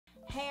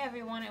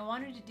everyone, I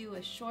wanted to do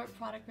a short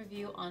product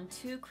review on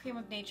 2 Cream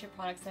of Nature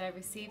products that I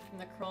received from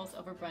the Curls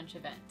Over Brunch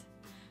event.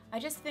 I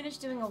just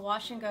finished doing a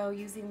wash and go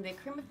using the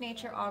Cream of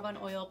Nature Argan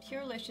Oil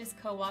Pure-Licious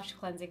Co-Wash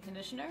Cleansing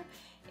Conditioner.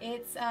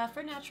 It's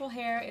for natural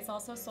hair, it's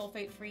also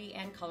sulfate free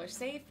and color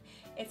safe.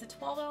 It's a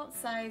 12-ounce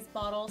size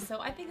bottle, so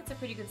I think it's a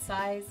pretty good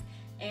size,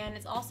 and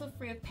it's also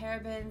free of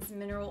parabens,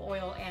 mineral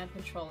oil, and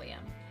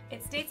petroleum.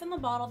 It states on the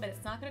bottle that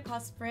it's not going to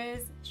cause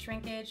frizz,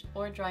 shrinkage,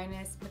 or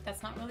dryness, but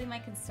that's not really my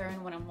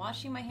concern when I'm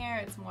washing my hair.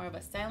 It's more of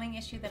a styling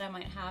issue that I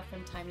might have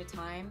from time to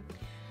time.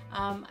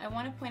 I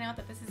want to point out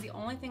that this is the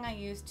only thing I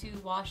use to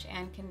wash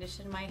and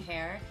condition my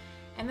hair.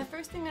 And the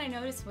first thing that I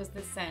noticed was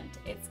the scent.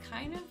 It's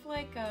kind of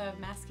like a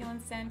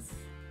masculine scent,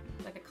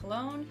 like a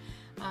cologne.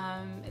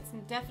 It's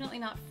definitely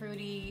not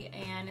fruity,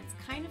 and it's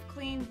kind of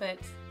clean, but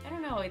I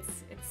don't know,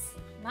 it's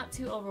not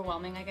too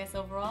overwhelming, I guess,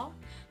 overall.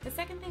 The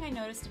second thing I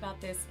noticed about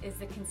this is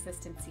the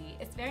consistency.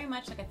 It's very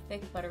much like a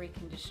thick, buttery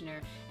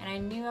conditioner, and I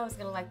knew I was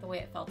going to like the way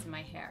it felt in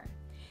my hair.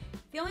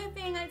 The only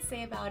thing I'd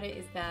say about it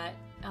is that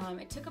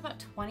it took about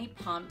 20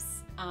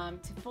 pumps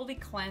to fully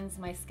cleanse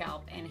my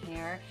scalp and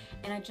hair,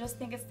 and I just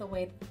think it's the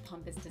way that the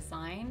pump is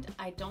designed.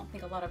 I don't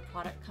think a lot of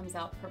product comes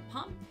out per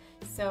pump,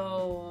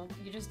 so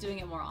you're just doing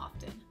it more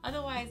often.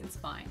 Otherwise, it's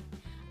fine.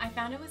 I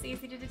found it was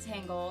easy to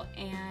detangle,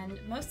 and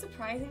most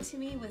surprising to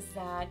me was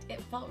that it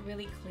felt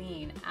really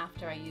clean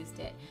after I used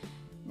it.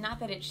 Not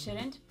that it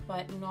shouldn't,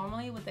 but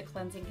normally with the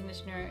cleansing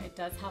conditioner, it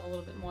does have a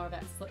little bit more of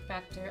that slip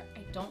factor. I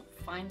don't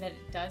find that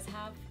it does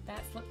have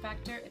that slip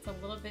factor. It's a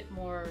little bit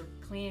more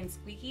clean and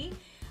squeaky.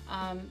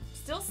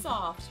 Still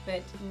soft,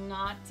 but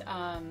not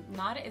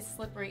as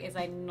slippery as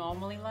I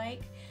normally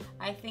like.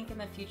 I think in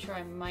the future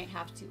I might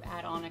have to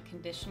add on a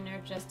conditioner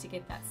just to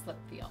get that slip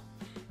feel.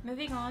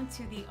 Moving on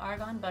to the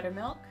Argan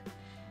Buttermilk.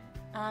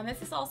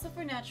 This is also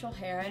for natural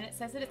hair, and it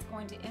says that it's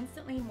going to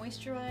instantly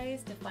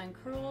moisturize, define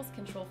curls,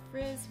 control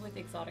frizz with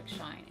exotic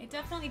shine. It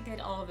definitely did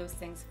all of those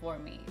things for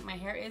me. My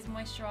hair is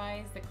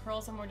moisturized, the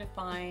curls are more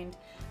defined,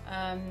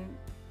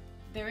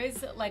 there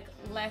is like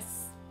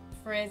less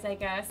frizz, I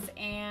guess,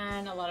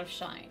 and a lot of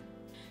shine.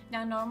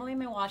 Now, normally in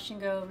my wash and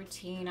go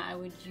routine, I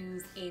would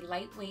use a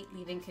lightweight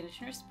leave-in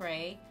conditioner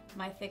spray,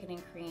 my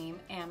thickening cream,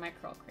 and my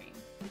curl cream.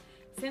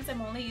 Since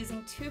I'm only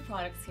using 2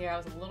 products here, I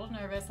was a little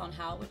nervous on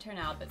how it would turn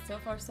out, but so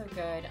far so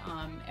good.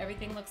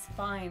 Everything looks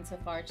fine so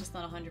far, it's just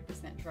not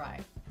 100% dry.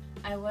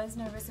 I was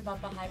nervous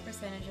about the high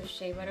percentage of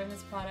shea butter in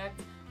this product.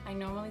 I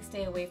normally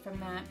stay away from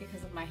that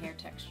because of my hair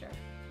texture.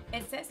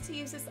 It says to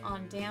use this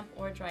on damp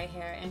or dry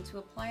hair and to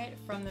apply it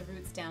from the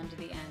roots down to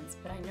the ends,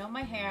 but I know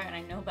my hair and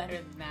I know better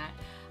than that.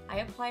 I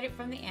applied it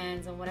from the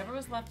ends, and whatever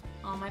was left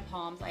on my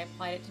palms, I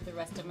applied it to the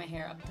rest of my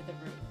hair up to the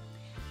root.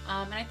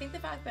 And I think the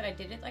fact that I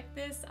did it like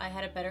this, I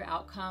had a better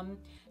outcome.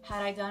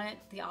 Had I done it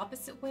the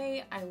opposite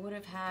way, I would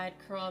have had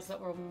curls that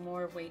were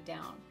more weighed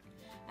down.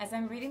 As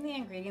I'm reading the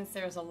ingredients,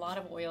 there's a lot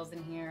of oils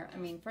in here. I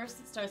mean, first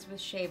it starts with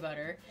shea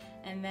butter,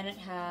 and then it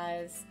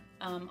has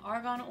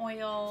argan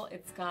oil,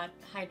 it's got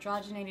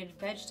hydrogenated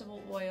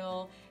vegetable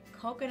oil,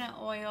 coconut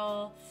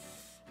oil,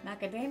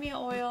 macadamia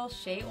oil,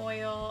 shea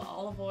oil,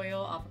 olive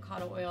oil,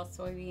 avocado oil,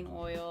 soybean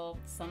oil,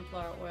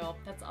 sunflower oil.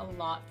 That's a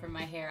lot for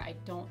my hair. I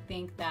don't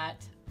think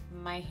that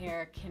my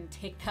hair can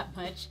take that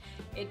much.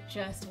 It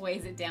just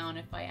weighs it down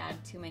if I add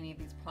too many of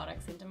these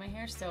products into my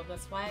hair, so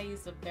that's why I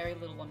use a very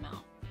little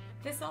amount.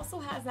 This also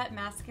has that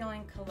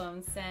masculine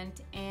cologne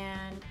scent,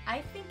 and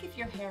I think if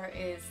your hair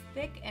is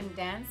thick and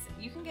dense,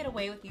 you can get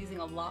away with using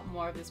a lot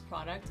more of this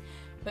product,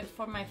 but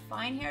for my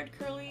fine-haired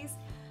curlies,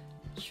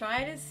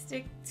 try to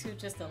stick to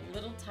just a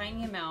little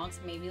tiny amount,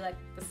 maybe like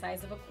the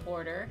size of a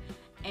quarter,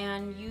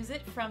 and use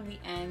it from the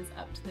ends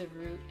up to the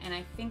root, and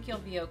I think you'll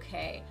be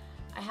okay.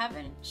 I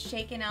haven't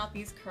shaken out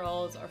these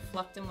curls or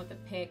fluffed them with a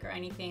pick or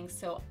anything,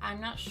 so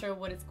I'm not sure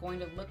what it's going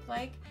to look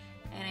like,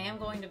 and I am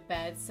going to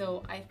bed,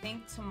 so I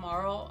think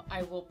tomorrow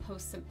I will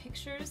post some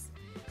pictures,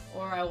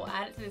 or I will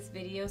add it to this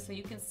video so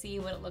you can see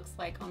what it looks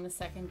like on the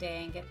second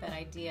day and get that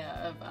idea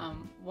of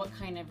what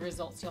kind of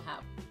results you'll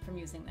have from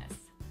using this.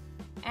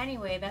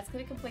 Anyway, that's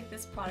going to complete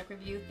this product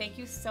review. Thank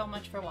you so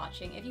much for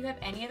watching. If you have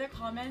any other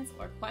comments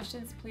or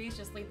questions, please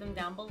just leave them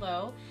down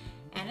below.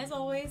 And as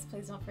always,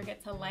 please don't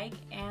forget to like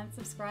and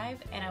subscribe,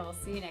 and I will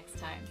see you next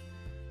time.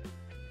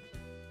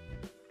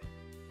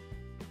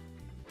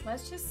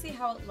 Let's just see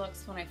how it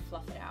looks when I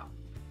fluff it out.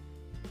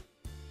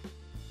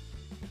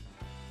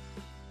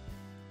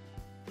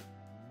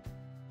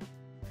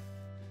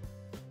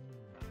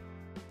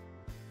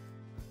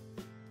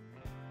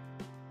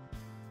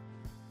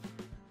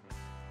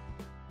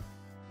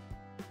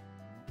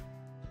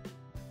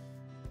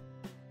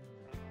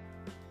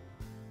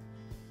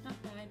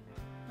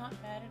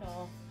 Not bad at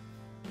all.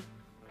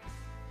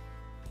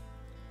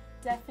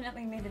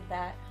 Definitely needed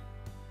that.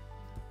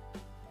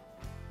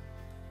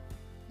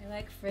 I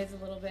like frizz a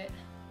little bit.